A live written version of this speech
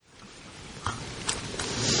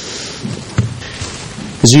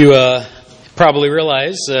As you probably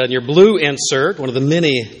realize, in your blue insert, one of the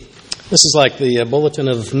many, this is like the bulletin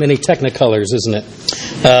of many technicolors, isn't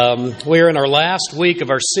it? We're in our last week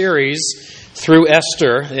of our series through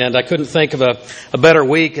Esther, and I couldn't think of a better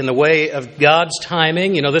week in the way of God's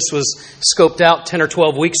timing. You know, this was scoped out 10 or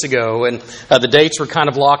 12 weeks ago, and the dates were kind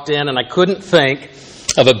of locked in, and I couldn't think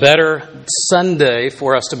of a better Sunday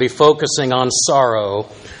for us to be focusing on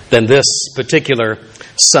sorrow than this particular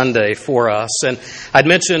Sunday for us. And I'd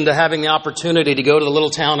mentioned having the opportunity to go to the little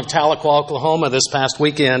town of Tahlequah, Oklahoma this past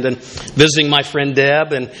weekend and visiting my friend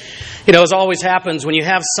Deb. And, you know, as always happens, when you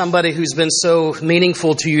have somebody who's been so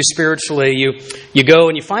meaningful to you spiritually, you go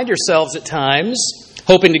and you find yourselves at times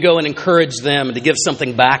hoping to go and encourage them and to give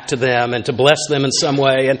something back to them and to bless them in some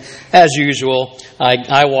way. And as usual,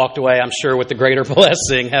 I walked away, I'm sure, with the greater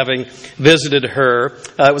blessing, having visited her.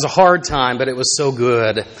 It was a hard time, but it was so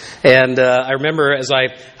good. And I remember as I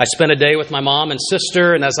spent a day with my mom and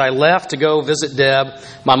sister, and as I left to go visit Deb,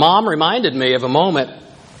 my mom reminded me of a moment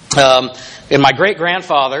in my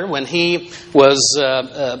great-grandfather, when he was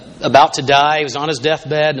about to die. He was on his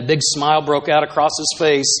deathbed, and a big smile broke out across his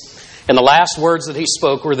face. And the last words that he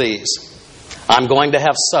spoke were these: "I'm going to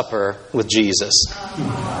have supper with Jesus."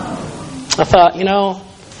 I thought, you know,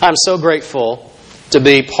 I'm so grateful to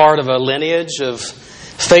be part of a lineage of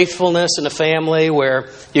faithfulness in a family where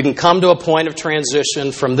you can come to a point of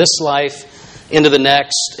transition from this life into the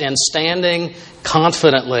next and standing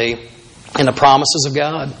confidently in the promises of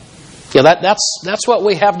God. Yeah, that's what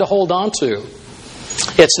we have to hold on to.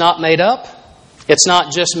 It's not made up. It's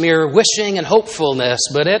not just mere wishing and hopefulness,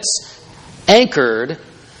 but it's anchored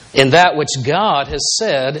in that which God has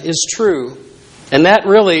said is true. And that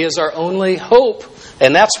really is our only hope.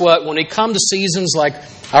 And that's what, when we come to seasons like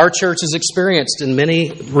our church has experienced in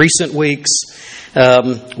many recent weeks,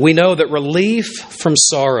 we know that relief from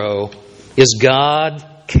sorrow is God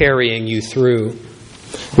carrying you through.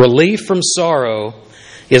 Relief from sorrow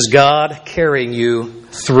is God carrying you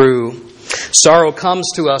through. Sorrow comes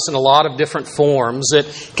to us in a lot of different forms.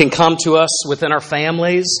 It can come to us within our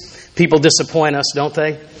families. People disappoint us, don't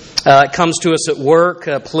they? It comes to us at work.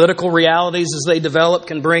 Political realities as they develop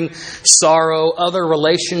can bring sorrow. Other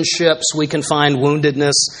relationships, we can find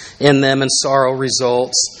woundedness in them, and sorrow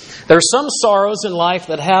results. There are some sorrows in life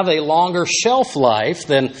that have a longer shelf life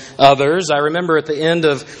than others. I remember at the end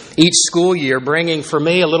of each school year bringing for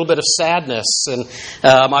me a little bit of sadness. And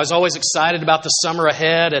I was always excited about the summer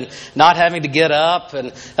ahead and not having to get up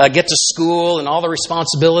and get to school and all the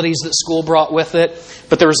responsibilities that school brought with it.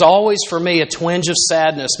 But there was always for me a twinge of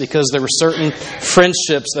sadness because there were certain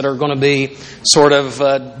friendships that are going to be sort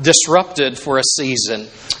of disrupted for a season.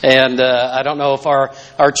 And I don't know if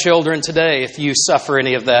our children today, if you suffer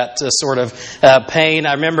any of that sort of pain.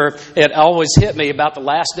 I remember it always hit me about the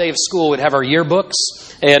last day of school. We'd have our yearbooks,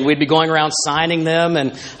 and we'd be going around signing them,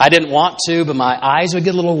 and I didn't want to, but my eyes would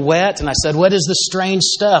get a little wet, and I said, "What is this strange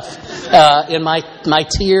stuff in my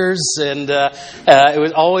tears?" And it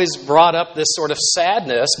was always brought up this sort of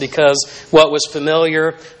sadness because what was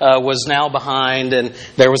familiar was now behind, and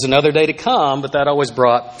there was another day to come, but that always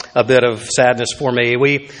brought a bit of sadness for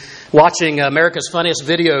me. Watching America's Funniest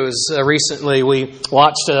Videos recently, we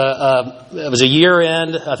watched, it was a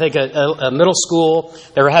year-end, I think a middle school.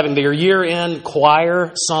 They were having their year-end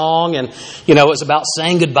choir song, and, you know, it was about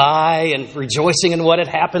saying goodbye and rejoicing in what had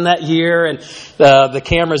happened that year. And the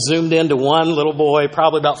camera zoomed into one little boy,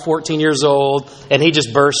 probably about 14 years old, and he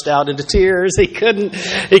just burst out into tears. He couldn't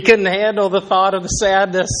handle the thought of the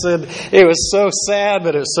sadness, and it was so sad,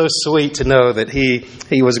 but it was so sweet to know that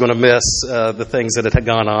he was going to miss the things that had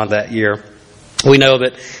gone on that year. We know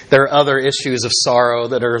that there are other issues of sorrow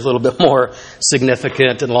that are a little bit more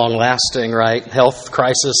significant and long-lasting, right? Health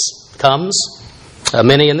crisis comes.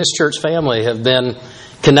 Many in this church family have been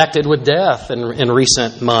connected with death in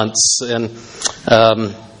recent months. And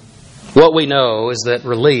what we know is that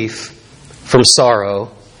relief from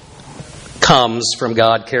sorrow comes from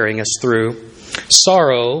God carrying us through.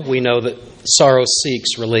 Sorrow, we know that sorrow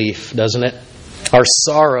seeks relief, doesn't it? Our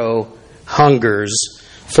sorrow hungers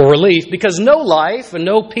for relief, because no life and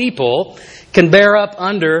no people can bear up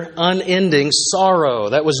under unending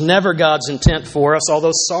sorrow. That was never God's intent for us,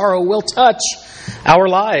 although sorrow will touch our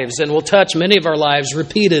lives and will touch many of our lives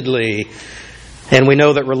repeatedly. And we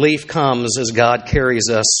know that relief comes as God carries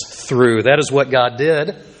us through. That is what God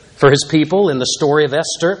did for His people in the story of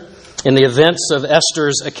Esther, in the events of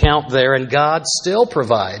Esther's account there, and God still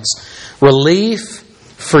provides relief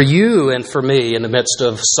for you and for me in the midst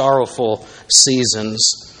of sorrowful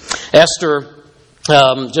seasons. Esther,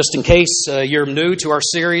 just in case you're new to our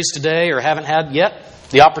series today or haven't had yet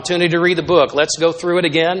the opportunity to read the book. Let's go through it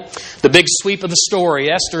again. The big sweep of the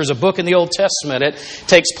story. Esther is a book in the Old Testament. It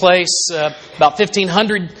takes place about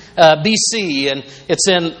 1500 BC, and it's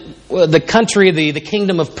in the country, the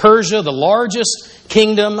kingdom of Persia, the largest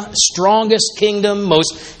kingdom, strongest kingdom,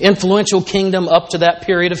 most influential kingdom up to that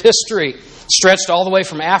period of history. Stretched all the way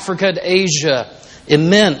from Africa to Asia.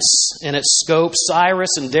 Immense in its scope.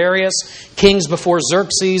 Cyrus and Darius, kings before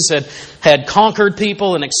Xerxes, had conquered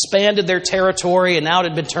people and expanded their territory, and now it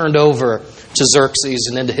had been turned over to Xerxes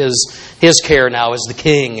and into his care now as the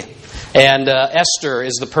king. And Esther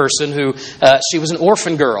is the person who, she was an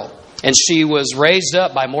orphan girl. And she was raised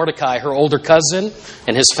up by Mordecai, her older cousin,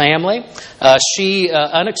 and his family. She,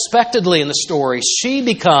 unexpectedly in the story, she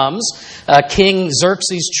becomes King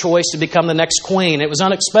Xerxes' choice to become the next queen. It was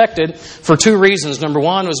unexpected for two reasons. Number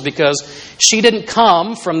one was because she didn't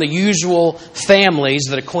come from the usual families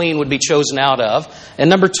that a queen would be chosen out of. And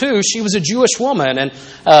number two, she was a Jewish woman. And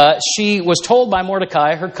she was told by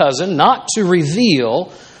Mordecai, her cousin, not to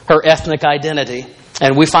reveal her ethnic identity.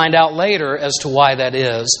 And we find out later as to why that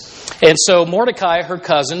is. And so Mordecai, her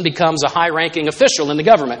cousin, becomes a high-ranking official in the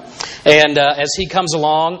government. And as he comes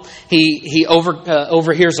along, he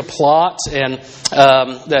overhears a plot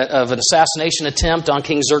of an assassination attempt on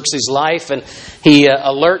King Xerxes' life. And he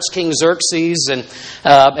alerts King Xerxes. And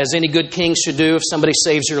as any good king should do, if somebody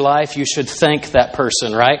saves your life, you should thank that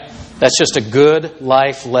person, right? That's just a good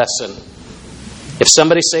life lesson. If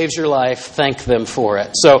somebody saves your life, thank them for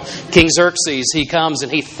it. So King Xerxes, he comes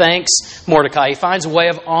and he thanks Mordecai. He finds a way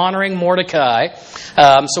of honoring Mordecai.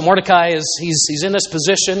 So Mordecai he's in this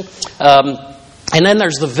position. And then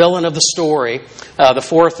there's the villain of the story, the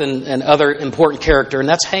fourth and other important character, and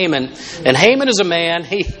that's Haman. And Haman is a man.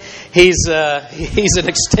 He's an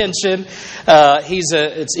extension.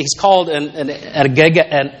 He's called an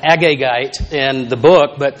Agagite in the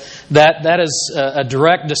book, but that is a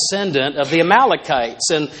direct descendant of the Amalekites.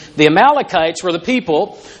 And the Amalekites were the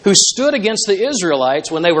people who stood against the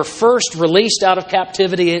Israelites when they were first released out of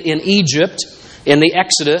captivity in Egypt in the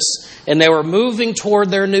Exodus, and they were moving toward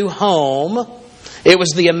their new home. It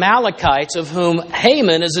was the Amalekites of whom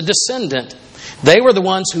Haman is a descendant. They were the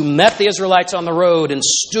ones who met the Israelites on the road and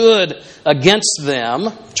stood against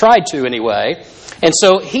them, tried to anyway. And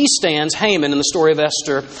so he stands, Haman, in the story of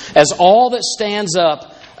Esther, as all that stands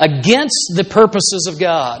up against the purposes of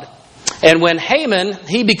God. And when Haman,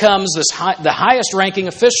 he becomes the highest ranking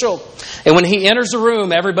official. And when he enters a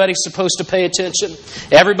room, everybody's supposed to pay attention.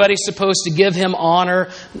 Everybody's supposed to give him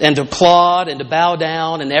honor and to applaud and to bow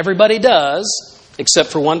down. And everybody does, except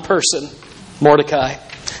for one person, Mordecai.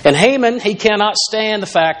 And Haman, he cannot stand the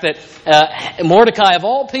fact that Mordecai, of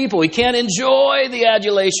all people, he can't enjoy the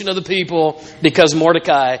adulation of the people because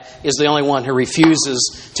Mordecai is the only one who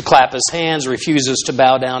refuses to clap his hands, refuses to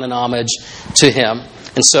bow down in homage to him.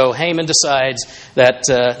 And so Haman decides that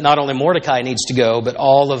not only Mordecai needs to go, but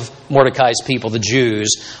all of Mordecai's people, the Jews,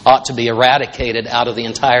 ought to be eradicated out of the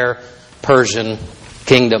entire Persian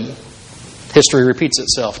kingdom. History repeats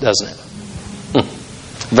itself, doesn't it?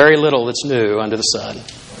 Very little that's new under the sun.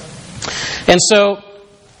 And so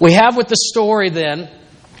we have with the story then,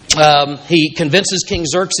 he convinces King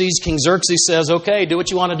Xerxes. King Xerxes says, okay, do what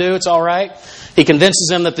you want to do. It's all right. He convinces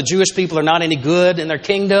him that the Jewish people are not any good in their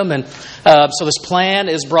kingdom. And so this plan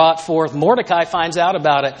is brought forth. Mordecai finds out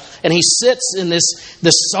about it. And he sits in this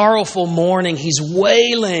sorrowful mourning. He's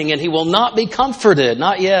wailing and he will not be comforted.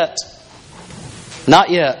 Not yet. Not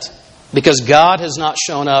yet. Because God has not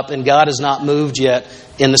shown up and God has not moved yet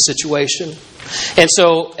in the situation. And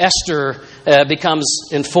so Esther becomes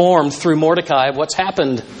informed through Mordecai of what's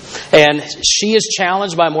happened. And she is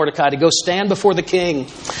challenged by Mordecai to go stand before the king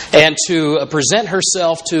and to present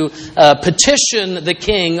herself to petition the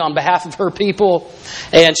king on behalf of her people.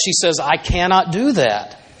 And she says, I cannot do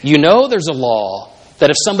that. You know there's a law that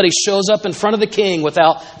if somebody shows up in front of the king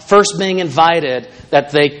without first being invited,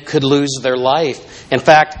 that they could lose their life. In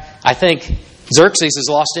fact, I think Xerxes has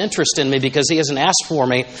lost interest in me because he hasn't asked for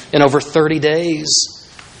me in over 30 days.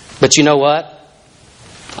 But you know what?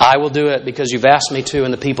 I will do it because you've asked me to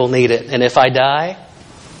and the people need it. And if I die,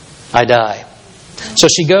 I die. So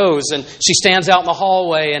she goes and she stands out in the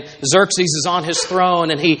hallway and Xerxes is on his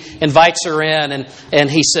throne and he invites her in and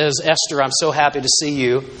he says, Esther, I'm so happy to see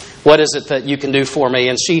you. What is it that you can do for me?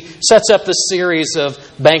 And she sets up this series of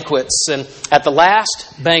banquets. And at the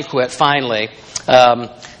last banquet, finally,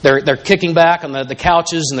 they're kicking back on the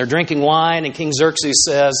couches and they're drinking wine. And King Xerxes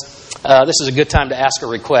says, this is a good time to ask a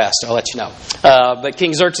request. I'll let you know. But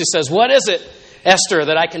King Xerxes says, what is it, Esther,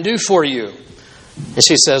 that I can do for you? And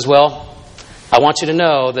she says, well, I want you to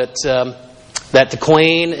know that the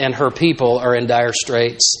queen and her people are in dire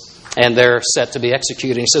straits. and they're set to be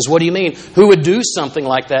executed. He says, what do you mean? Who would do something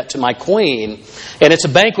like that to my queen? And it's a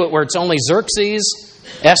banquet where it's only Xerxes,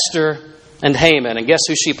 Esther, and Haman. And guess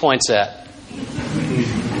who she points at?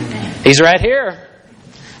 He's right here.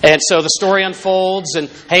 And so the story unfolds, and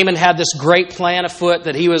Haman had this great plan afoot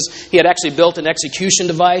that he had actually built an execution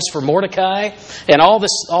device for Mordecai, and all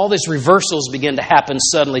these reversals begin to happen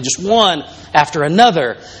suddenly, just one after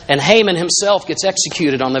another. And Haman himself gets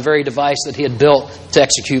executed on the very device that he had built to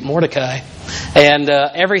execute Mordecai. And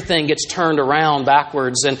everything gets turned around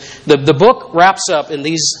backwards. And the book wraps up in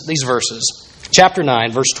these verses. Chapter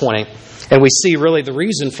 9, verse 20. And we see really the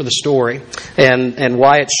reason for the story and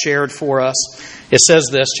why it's shared for us. It says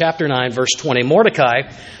this, chapter 9, verse 20.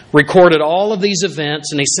 Mordecai recorded all of these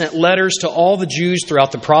events, and he sent letters to all the Jews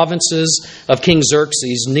throughout the provinces of King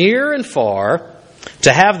Xerxes, near and far,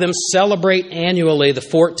 to have them celebrate annually the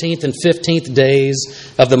 14th and 15th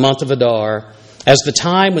days of the month of Adar, as the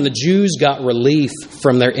time when the Jews got relief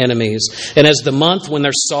from their enemies, and as the month when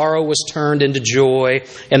their sorrow was turned into joy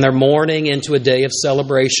and their mourning into a day of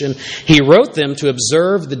celebration. He wrote them to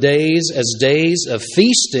observe the days as days of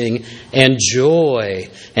feasting and joy,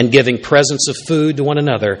 and giving presents of food to one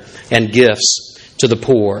another and gifts to the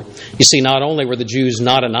poor. You see, not only were the Jews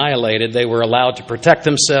not annihilated, they were allowed to protect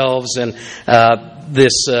themselves, and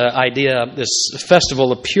this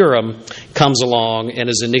festival of Purim comes along and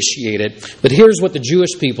is initiated. But here's what the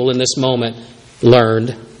Jewish people in this moment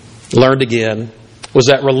learned again, was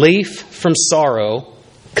that relief from sorrow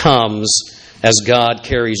comes as God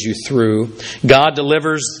carries you through. God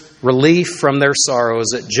delivers relief from their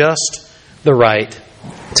sorrows at just the right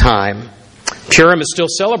time. Purim is still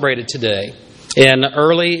celebrated today. In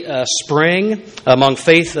early spring, among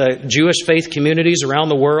Jewish faith communities around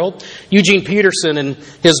the world, Eugene Peterson, in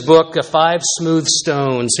his book, 5 Smooth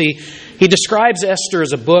Stones, he describes Esther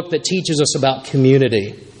as a book that teaches us about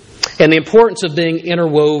community and the importance of being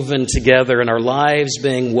interwoven together and our lives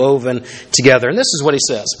being woven together. And this is what he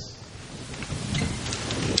says.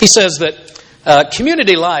 He says that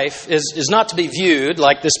community life is not to be viewed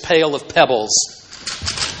like this pail of pebbles.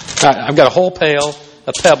 I've got a whole pail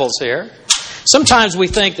of pebbles here. Sometimes we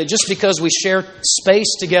think that just because we share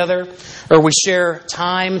space together or we share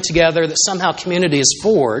time together that somehow community is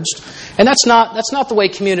forged. And that's not the way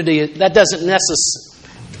community, that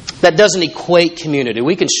doesn't equate community.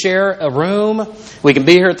 We can share a room, we can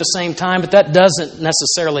be here at the same time, but that doesn't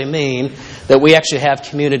necessarily mean that we actually have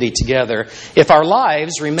community together. If our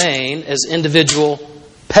lives remain as individual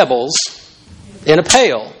pebbles in a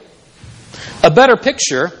pail. A better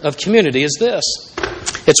picture of community is this.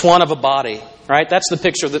 It's one of a body, right? That's the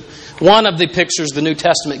picture one of the pictures the New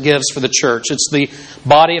Testament gives for the church. It's the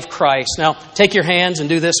body of Christ. Now, take your hands and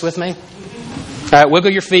do this with me. All right,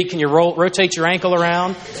 wiggle your feet. Can you rotate your ankle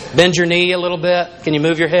around? Bend your knee a little bit. Can you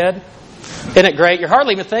move your head? Isn't it great? You're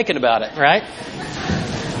hardly even thinking about it, right?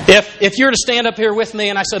 If you were to stand up here with me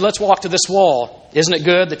and I said, let's walk to this wall, isn't it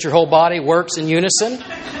good that your whole body works in unison?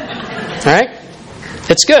 Right?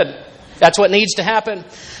 It's good. That's what needs to happen.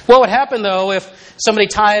 What would happen, though, if somebody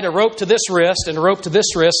tied a rope to this wrist and a rope to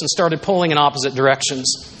this wrist and started pulling in opposite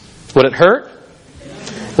directions? Would it hurt?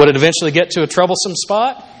 Would it eventually get to a troublesome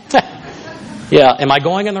spot? Yeah. Am I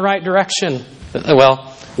going in the right direction?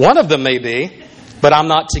 Well, one of them may be, but I'm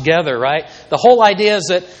not together, right? The whole idea is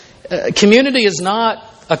that community is not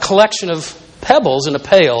a collection of pebbles in a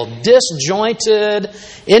pail, disjointed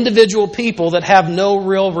individual people that have no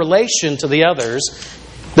real relation to the others.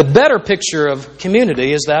 The better picture of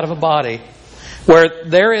community is that of a body, where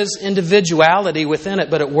there is individuality within it,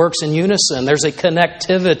 but it works in unison. There's a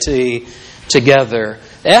connectivity together.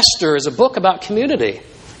 Esther is a book about community.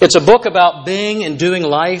 It's a book about being and doing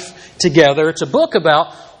life together. It's a book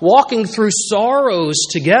about walking through sorrows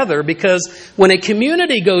together, because when a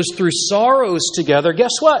community goes through sorrows together,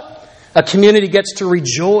 guess what? A community gets to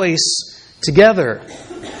rejoice together.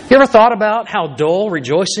 You ever thought about how dull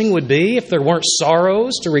rejoicing would be if there weren't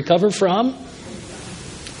sorrows to recover from?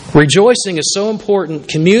 Rejoicing is so important.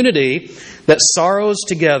 Community that sorrows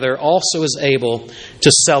together also is able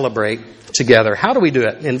to celebrate together. How do we do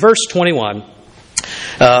it? In verse 21,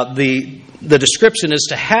 the description is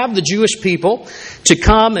to have the Jewish people to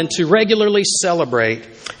come and to regularly celebrate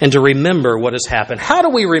and to remember what has happened. How do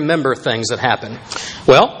we remember things that happen?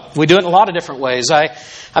 Well, we do it in a lot of different ways.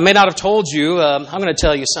 I may not have told you, I'm going to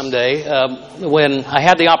tell you someday, when I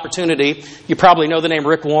had the opportunity, you probably know the name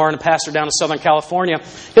Rick Warren, a pastor down in Southern California.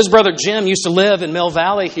 His brother Jim used to live in Mill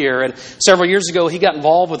Valley here, and several years ago he got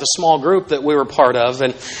involved with a small group that we were part of.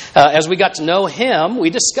 And as we got to know him, we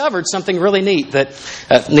discovered something really neat,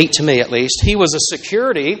 neat to me at least, priest. He was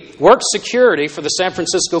worked security for the San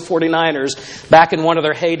Francisco 49ers back in one of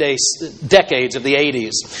their heyday decades of the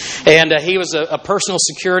 80s. And he was a personal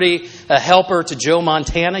security helper to Joe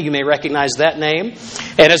Montana. You may recognize that name.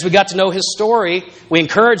 And as we got to know his story, we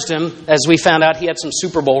encouraged him as we found out he had some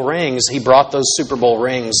Super Bowl rings. He brought those Super Bowl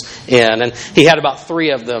rings in, and he had about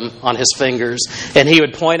 3 of them on his fingers. And he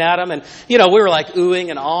would point at them, and, we were like oohing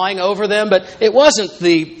and awing over them, but it wasn't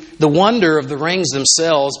the wonder of the rings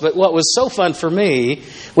themselves. But what was so fun for me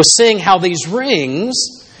was seeing how these rings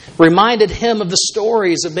reminded him of the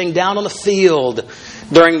stories of being down on the field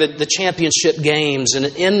during the championship games and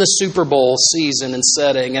in the Super Bowl season and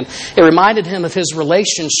setting. And it reminded him of his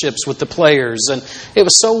relationships with the players. And it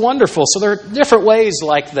was so wonderful. So there are different ways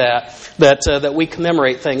like that we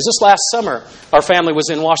commemorate things. This last summer, our family was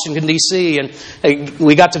in Washington, D.C., and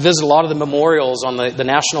we got to visit a lot of the memorials on the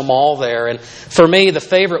National Mall there. And for me, the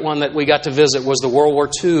favorite one that we got to visit was the World War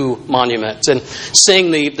II monument. And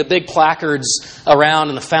seeing the big placards around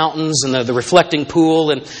and the fountains and the reflecting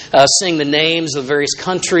pool, and seeing the names of various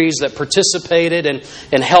countries that participated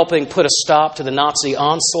in helping put a stop to the Nazi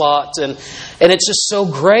onslaught. And it's just so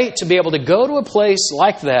great to be able to go to a place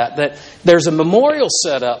like that there's a memorial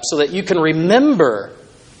set up so that you can remember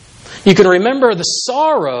the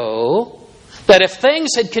sorrow that if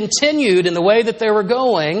things had continued in the way that they were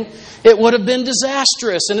going, it would have been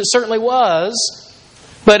disastrous, and it certainly was.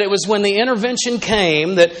 But it was when the intervention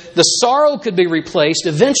came that the sorrow could be replaced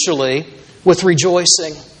eventually with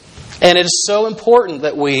rejoicing. And it is so important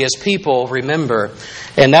that we as people remember.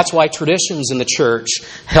 And that's why traditions in the church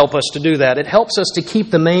help us to do that. It helps us to keep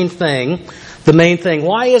the main thing.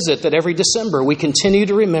 Why is it that every December we continue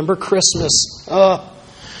to remember Christmas?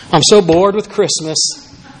 I'm so bored with Christmas.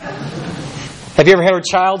 Have you ever heard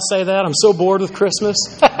a child say that? I'm so bored with Christmas.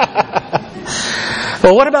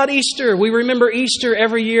 Well, what about Easter? We remember Easter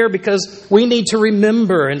every year because we need to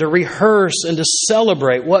remember and to rehearse and to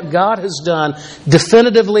celebrate what God has done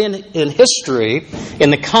definitively in history, in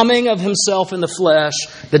the coming of Himself in the flesh,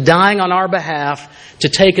 the dying on our behalf to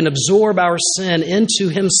take and absorb our sin into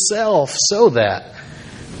Himself so that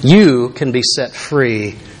you can be set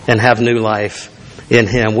free and have new life in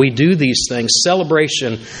Him. We do these things.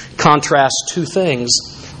 Celebration contrasts 2 things.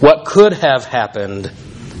 What could have happened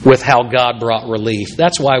with how God brought relief.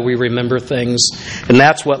 That's why we remember things, and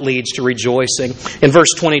that's what leads to rejoicing. In verse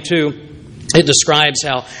 22, it describes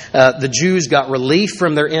how the Jews got relief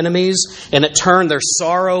from their enemies, and it turned their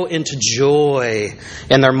sorrow into joy,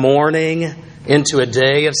 and their mourning into a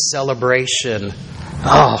day of celebration.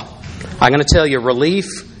 Oh, I'm going to tell you, relief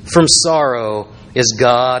from sorrow is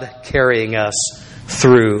God carrying us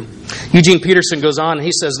through. Eugene Peterson goes on, and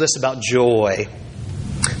he says this about joy.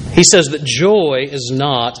 He says that joy is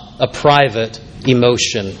not a private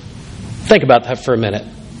emotion. Think about that for a minute.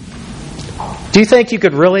 Do you think you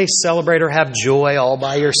could really celebrate or have joy all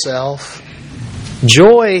by yourself?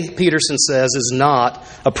 Joy, Peterson says, is not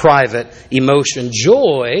a private emotion.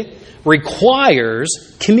 Joy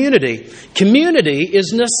requires community. Community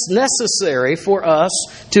is necessary for us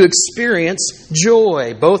to experience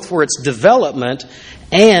joy, both for its development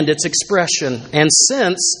and its expression. And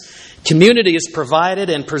since community is provided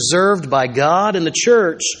and preserved by God and the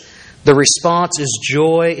church, the response is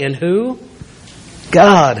joy in who?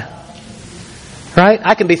 God. Right?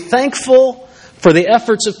 I can be thankful for the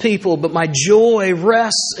efforts of people, but my joy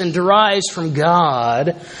rests and derives from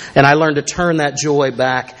God, and I learn to turn that joy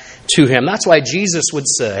back to Him. That's why Jesus would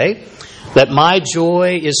say that my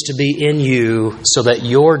joy is to be in you so that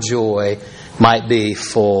your joy might be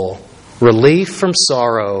full. Relief from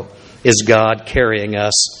sorrow is God carrying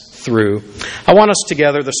us through. I want us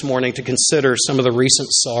together this morning to consider some of the recent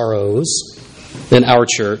sorrows in our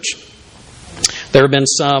church. There have been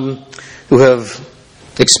some who have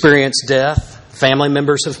experienced death. Family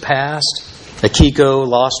members have passed. Akiko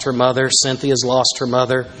lost her mother. Cynthia's lost her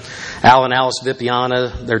mother. Al and Alice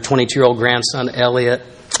Vipiana, their 22-year-old grandson Elliot,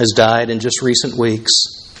 has died in just recent weeks.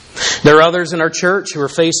 There are others in our church who are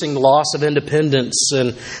facing the loss of independence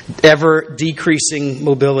and ever-decreasing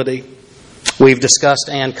mobility. We've discussed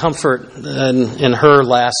Ann Comfort in her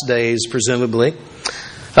last days, presumably.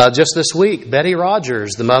 Just this week, Betty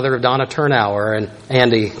Rogers, the mother of Donna Turnauer and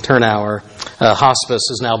Andy Turnauer, hospice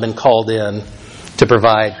has now been called in to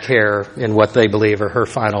provide care in what they believe are her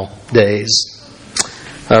final days.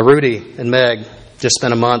 Rudy and Meg just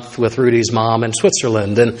spent a month with Rudy's mom in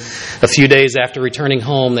Switzerland, and a few days after returning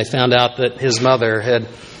home, they found out that his mother had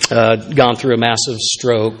gone through a massive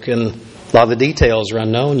stroke, and a lot of the details are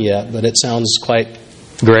unknown yet, but it sounds quite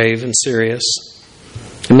grave and serious.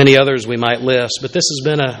 And many others we might list, but this has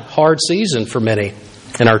been a hard season for many.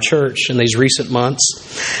 in our church in these recent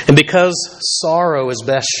months. And because sorrow is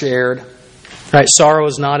best shared, right? Sorrow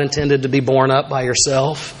is not intended to be borne up by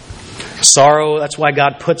yourself. Sorrow, that's why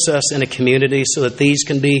God puts us in a community so that these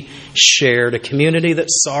can be shared. A community that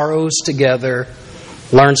sorrows together,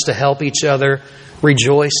 learns to help each other,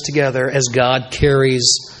 rejoice together as God carries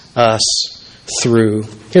us through.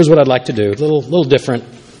 Here's what I'd like to do, a little different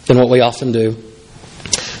than what we often do.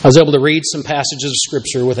 I was able to read some passages of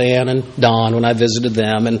Scripture with Ann and Don when I visited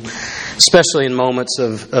them, and especially in moments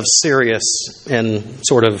of serious and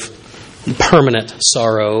sort of permanent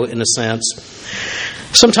sorrow, in a sense.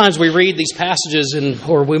 Sometimes we read these passages,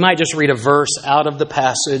 or we might just read a verse out of the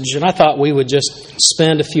passage, and I thought we would just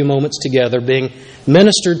spend a few moments together being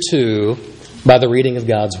ministered to by the reading of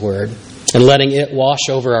God's Word and letting it wash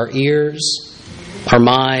over our ears, our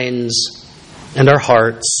minds, and our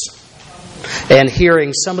hearts, and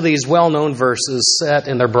hearing some of these well-known verses set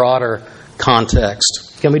in their broader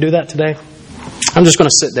context. Can we do that today? I'm just going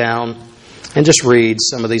to sit down and just read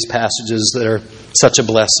some of these passages that are such a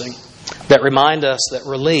blessing, that remind us that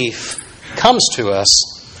relief comes to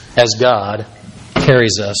us as God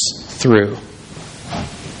carries us through.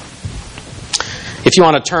 If you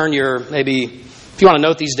want to turn if you want to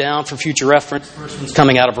note these down for future reference, the first one's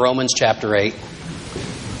coming out of Romans chapter 8.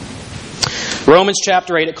 Romans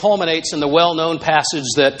chapter 8, it culminates in the well-known passage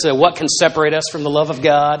that what can separate us from the love of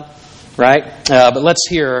God, right? But let's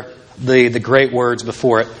hear the great words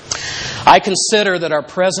before it. I consider that our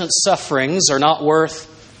present sufferings are not worth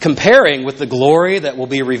comparing with the glory that will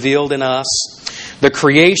be revealed in us. The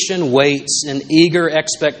creation waits in eager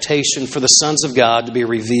expectation for the sons of God to be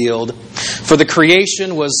revealed. For the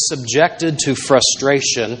creation was subjected to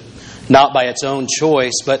frustration, not by its own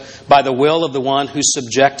choice, but by the will of the one who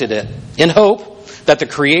subjected it, in hope that the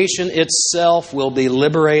creation itself will be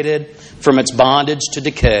liberated from its bondage to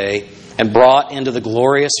decay and brought into the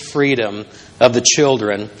glorious freedom of the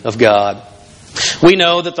children of God. We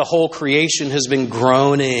know that the whole creation has been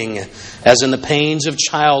groaning as in the pains of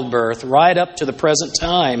childbirth right up to the present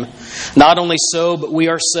time. Not only so, but we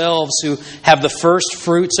ourselves who have the first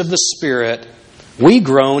fruits of the Spirit, we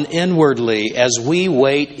groan inwardly as we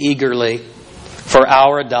wait eagerly for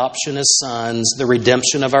our adoption as sons, the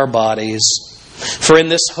redemption of our bodies. For in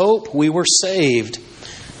this hope we were saved.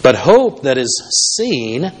 But hope that is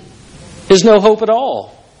seen is no hope at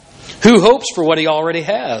all. Who hopes for what he already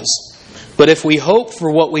has? But if we hope for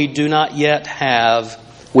what we do not yet have,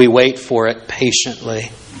 we wait for it patiently.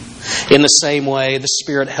 In the same way, the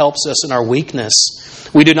Spirit helps us in our weakness.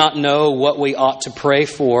 We do not know what we ought to pray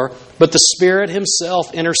for, but the Spirit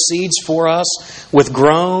Himself intercedes for us with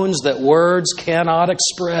groans that words cannot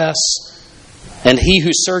express. And He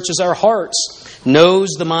who searches our hearts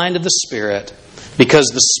knows the mind of the Spirit, because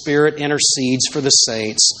the Spirit intercedes for the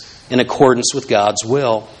saints in accordance with God's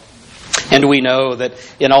will. And we know that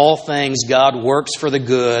in all things God works for the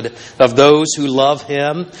good of those who love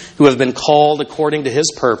Him, who have been called according to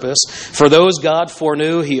His purpose. For those God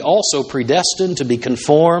foreknew, He also predestined to be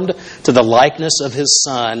conformed to the likeness of His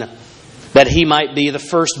Son, that He might be the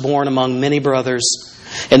firstborn among many brothers.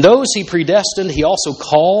 And those He predestined, He also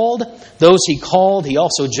called. Those He called, He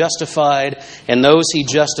also justified. And those He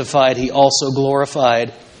justified, He also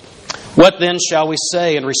glorified. What then shall we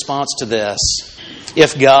say in response to this?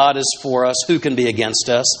 If God is for us, who can be against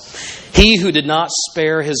us? He who did not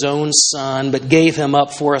spare His own Son, but gave Him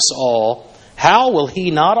up for us all, how will He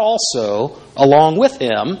not also, along with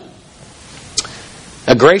Him,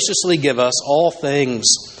 graciously give us all things?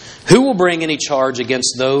 Who will bring any charge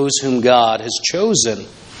against those whom God has chosen?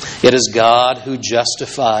 It is God who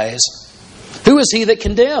justifies. Who is he that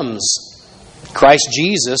condemns? Christ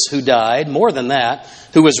Jesus, who died, more than that,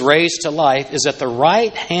 who was raised to life, is at the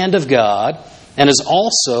right hand of God, and is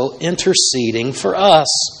also interceding for us.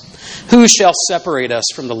 Who shall separate us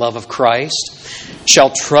from the love of Christ? Shall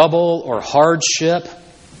trouble or hardship,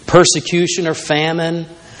 persecution or famine,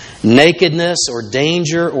 nakedness or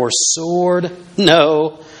danger or sword?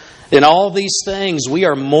 No. In all these things we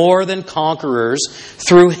are more than conquerors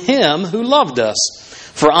through Him who loved us.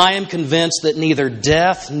 For I am convinced that neither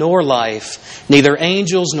death nor life, neither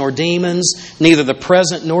angels nor demons, neither the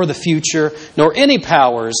present nor the future, nor any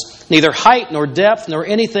powers, neither height nor depth, nor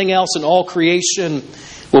anything else in all creation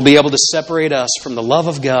will be able to separate us from the love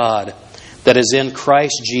of God that is in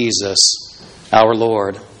Christ Jesus our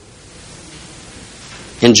Lord.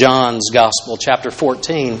 In John's Gospel, chapter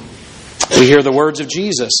 14, we hear the words of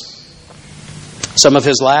Jesus, some of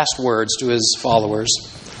His last words to His followers.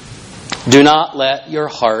 Do not let your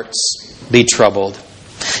hearts be troubled.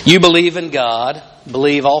 You believe in God,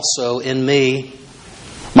 believe also in me.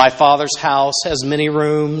 My Father's house has many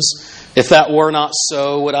rooms. If that were not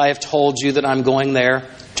so, would I have told you that I'm going there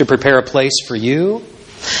to prepare a place for you?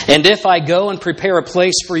 And if I go and prepare a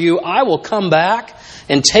place for you, I will come back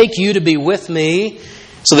and take you to be with me,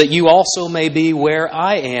 so that you also may be where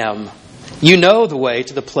I am. You know the way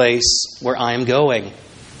to the place where I am going."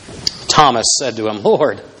 Thomas said to him,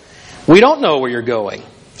 "Lord, we don't know where you're going,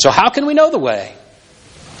 so how can we know the way?"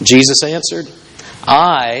 Jesus answered,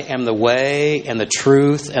 "I am the way and the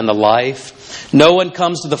truth and the life. No one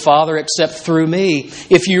comes to the Father except through me.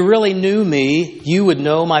 If you really knew me, you would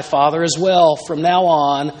know my Father as well. From now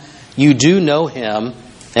on, you do know him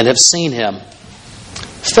and have seen him."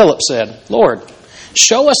 Philip said, "Lord,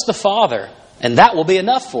 show us the Father, and that will be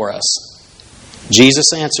enough for us."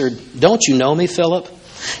 Jesus answered, "Don't you know me, Philip?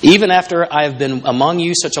 Even after I have been among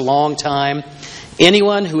you such a long time,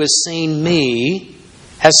 anyone who has seen me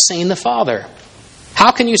has seen the Father.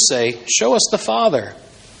 How can you say, 'Show us the Father'?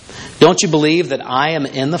 Don't you believe that I am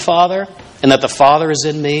in the Father, and that the Father is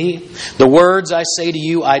in me? The words I say to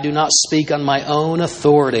you, I do not speak on my own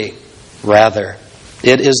authority. Rather,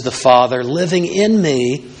 it is the Father living in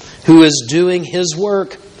me who is doing his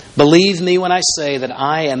work. Believe me when I say that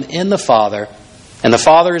I am in the Father, and the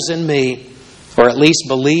Father is in me, or at least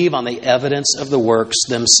believe on the evidence of the works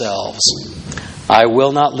themselves. I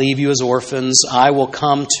will not leave you as orphans. I will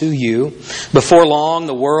come to you. Before long,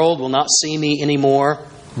 the world will not see me anymore,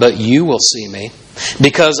 but you will see me.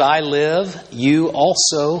 Because I live, you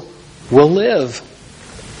also will live.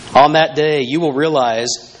 On that day, you will realize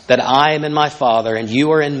that I am in my Father, and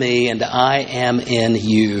you are in me, and I am in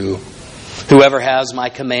you. Whoever has my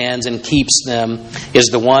commands and keeps them is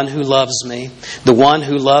the one who loves me. The one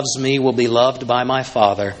who loves me will be loved by my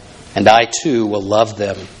Father, and I too will love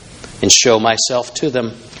them and show myself to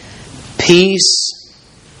them. Peace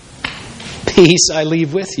I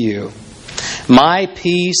leave with you. My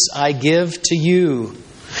peace I give to you.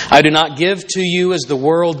 I do not give to you as the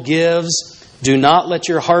world gives. Do not let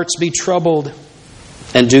your hearts be troubled,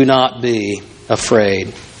 and do not be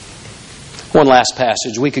afraid." One last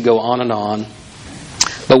passage. We could go on and on.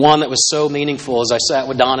 But one that was so meaningful as I sat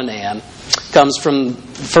with Don and Ann comes from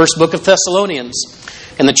the first book of Thessalonians.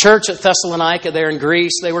 In the church at Thessalonica there in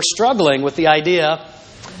Greece, they were struggling with the idea,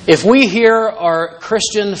 if we here are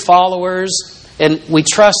Christian followers and we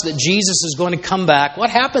trust that Jesus is going to come back, what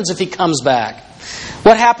happens if he comes back?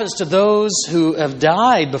 What happens to those who have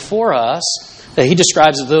died before us? He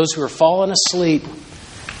describes as those who are fallen asleep.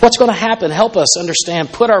 What's going to happen? Help us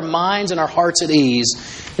understand. Put our minds and our hearts at ease.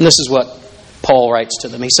 And this is what Paul writes to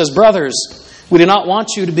them. He says, "Brothers, we do not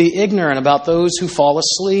want you to be ignorant about those who fall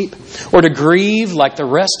asleep, or to grieve like the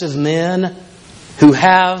rest of men who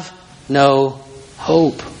have no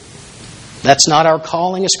hope." That's not our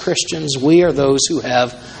calling as Christians. We are those who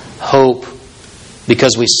have hope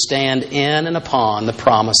because we stand in and upon the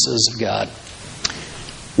promises of God.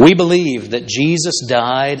 We believe that Jesus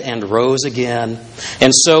died and rose again,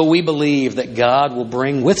 and so we believe that God will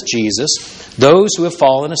bring with Jesus those who have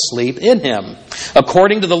fallen asleep in him.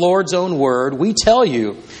 According to the Lord's own word, we tell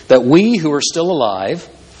you that we who are still alive,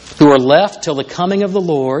 who are left till the coming of the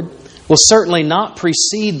Lord, will certainly not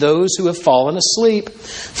precede those who have fallen asleep.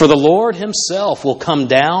 For the Lord himself will come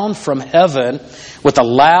down from heaven with a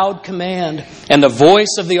loud command, and the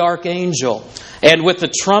voice of the archangel, and with the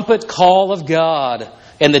trumpet call of God.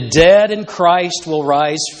 And the dead in Christ will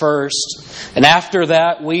rise first. And after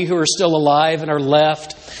that, we who are still alive and are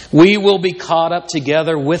left, we will be caught up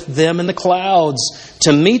together with them in the clouds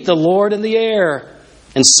to meet the Lord in the air.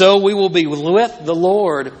 And so we will be with the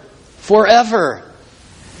Lord forever.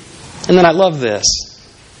 And then I love this.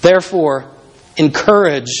 Therefore,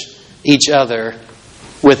 encourage each other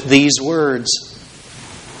with these words.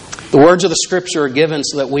 The words of the Scripture are given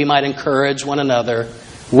so that we might encourage one another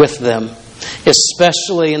with them.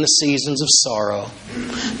 Especially in the seasons of sorrow.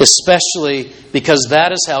 Especially because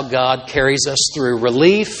that is how God carries us through.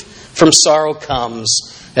 Relief from sorrow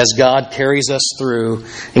comes as God carries us through.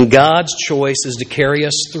 And God's choice is to carry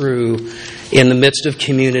us through in the midst of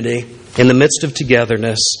community, in the midst of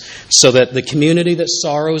togetherness, so that the community that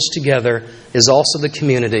sorrows together is also the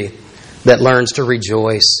community that learns to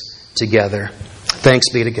rejoice together. Thanks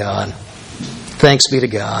be to God. Thanks be to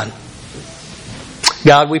God.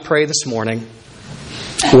 God, we pray this morning,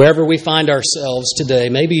 wherever we find ourselves today,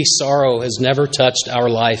 maybe sorrow has never touched our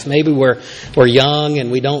life. Maybe we're young and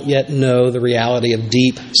we don't yet know the reality of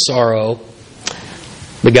deep sorrow.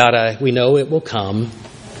 But God, we know it will come.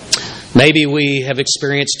 Maybe we have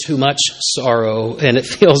experienced too much sorrow and it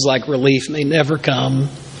feels like relief may never come.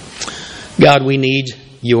 God, we need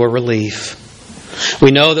your relief.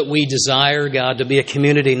 We know that we desire, God, to be a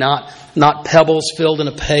community, not pebbles filled in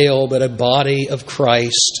a pail, but a body of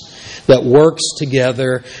Christ that works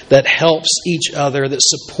together, that helps each other, that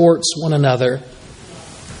supports one another.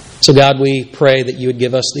 So God, we pray that you would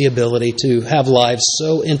give us the ability to have lives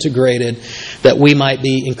so integrated that we might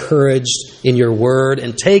be encouraged in your word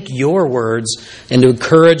and take your words and to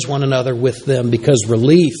encourage one another with them, because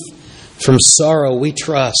relief from sorrow, we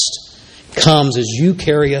trust, comes as you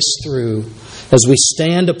carry us through, as we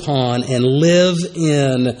stand upon and live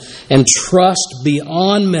in and trust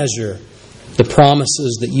beyond measure the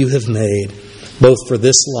promises that you have made, both for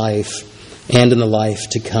this life and in the life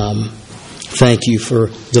to come. Thank you for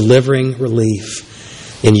delivering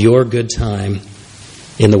relief in your good time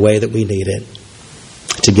in the way that we need it.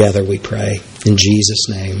 Together we pray. In Jesus'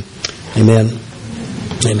 name, amen.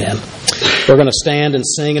 Amen. We're going to stand and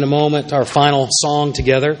sing in a moment our final song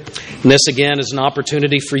together. And this again is an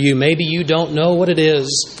opportunity for you. Maybe you don't know what it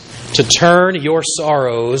is to turn your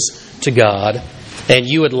sorrows to God, and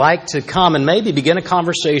you would like to come and maybe begin a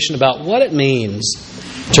conversation about what it means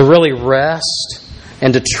to really rest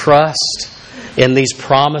and to trust in these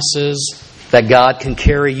promises that God can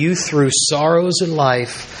carry you through sorrows in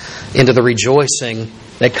life into the rejoicing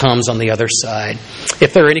that comes on the other side.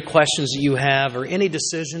 If there are any questions that you have or any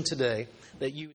decision today that you